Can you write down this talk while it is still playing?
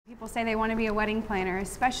People say they want to be a wedding planner,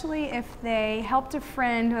 especially if they helped a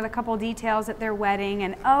friend with a couple details at their wedding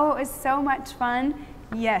and, oh, it was so much fun.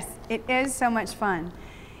 Yes, it is so much fun.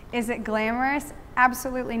 Is it glamorous?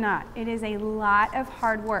 Absolutely not. It is a lot of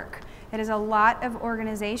hard work. It is a lot of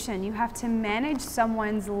organization. You have to manage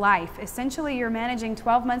someone's life. Essentially, you're managing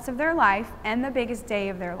 12 months of their life and the biggest day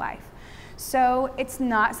of their life. So it's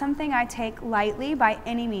not something I take lightly by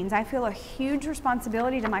any means. I feel a huge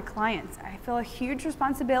responsibility to my clients. I feel a huge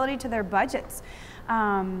responsibility to their budgets.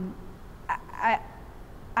 I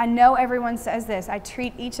know everyone says this, I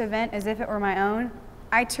treat each event as if it were my own.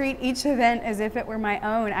 I treat each event as if it were my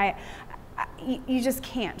own. You just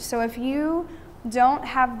can't. So if you don't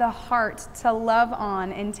have the heart to love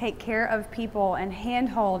on and take care of people and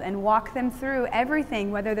handhold and walk them through everything,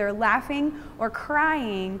 whether they're laughing or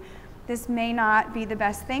crying, this may not be the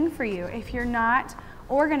best thing for you. If you're not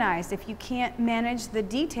organized, if you can't manage the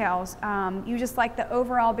details, you just like the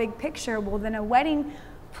overall big picture, well then a wedding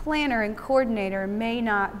planner and coordinator may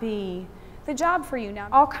not be the job for you. Now,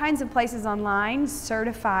 all kinds of places online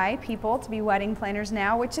certify people to be wedding planners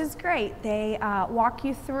now, which is great. They walk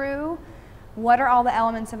you through what are all the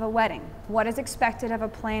elements of a wedding, what is expected of a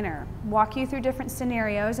planner, walk you through different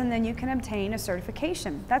scenarios, and then you can obtain a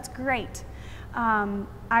certification. That's great.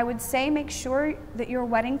 I would say make sure that your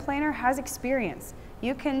wedding planner has experience.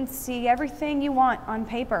 You can see everything you want on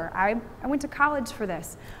paper. I went to college for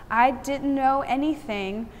this. I didn't know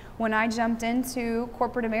anything when I jumped into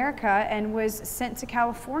corporate America and was sent to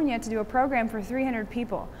California to do a program for 300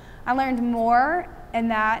 people. I learned more in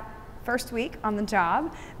that first week on the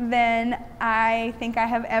job than I think I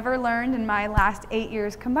have ever learned in my last 8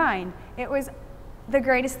 years combined. It was the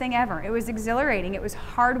greatest thing ever. It was exhilarating. It was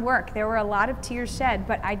hard work. There were a lot of tears shed,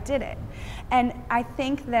 but I did it. And I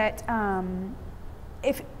think that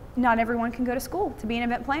if not everyone can go to school to be an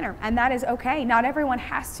event planner, and that is okay. Not everyone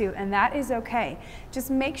has to, and that is okay. Just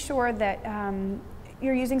make sure that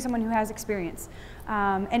you're using someone who has experience.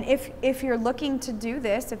 And if you're looking to do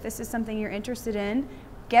this, if this is something you're interested in,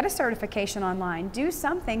 get a certification online. Do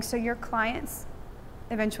something so your clients,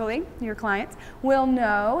 eventually your clients, will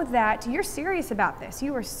know that you're serious about this.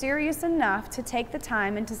 You are serious enough to take the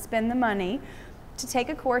time and to spend the money to take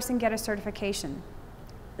a course and get a certification.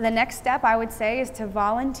 The next step, I would say, is to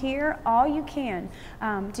volunteer all you can.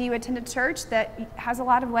 Do you attend a church that has a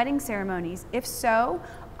lot of wedding ceremonies? If so,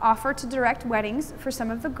 offer to direct weddings for some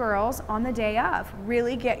of the girls on the day of.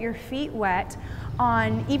 Really get your feet wet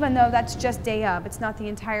on, even though that's just day of, it's not the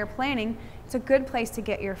entire planning, it's a good place to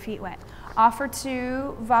get your feet wet. Offer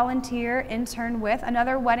to volunteer, intern with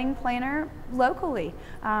another wedding planner locally.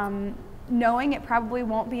 Knowing it probably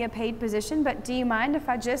won't be a paid position, but do you mind if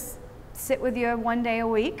I just sit with you one day a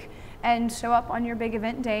week and show up on your big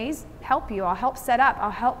event days, help you, I'll help set up,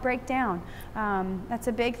 I'll help break down. That's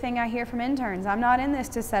a big thing I hear from interns. I'm not in this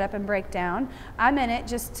to set up and break down. I'm in it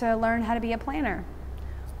just to learn how to be a planner.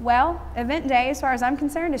 Well, event day, as far as I'm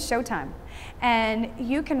concerned, is showtime. And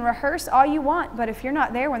you can rehearse all you want, but if you're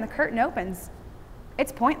not there when the curtain opens,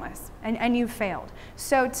 it's pointless and you've failed.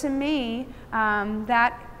 So to me,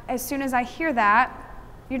 that as soon as I hear that,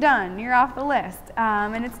 you're done, you're off the list.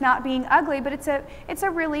 And it's not being ugly, but it's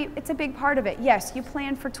a big part of it. Yes, you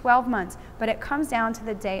plan for 12 months, but it comes down to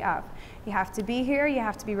the day of. You have to be here, you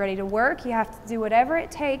have to be ready to work, you have to do whatever it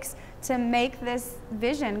takes to make this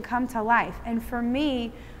vision come to life. And for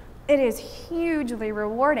me, it is hugely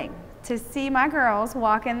rewarding to see my girls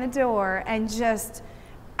walk in the door and just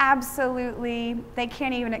absolutely, they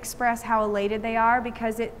can't even express how elated they are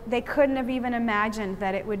because they couldn't have even imagined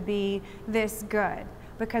that it would be this good.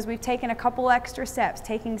 Because we've taken a couple extra steps,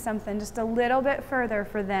 taking something just a little bit further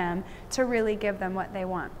for them to really give them what they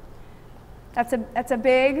want. That's a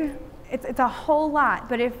big, it's a whole lot,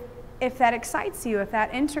 but if that excites you, if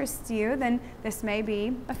that interests you, then this may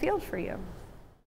be a field for you.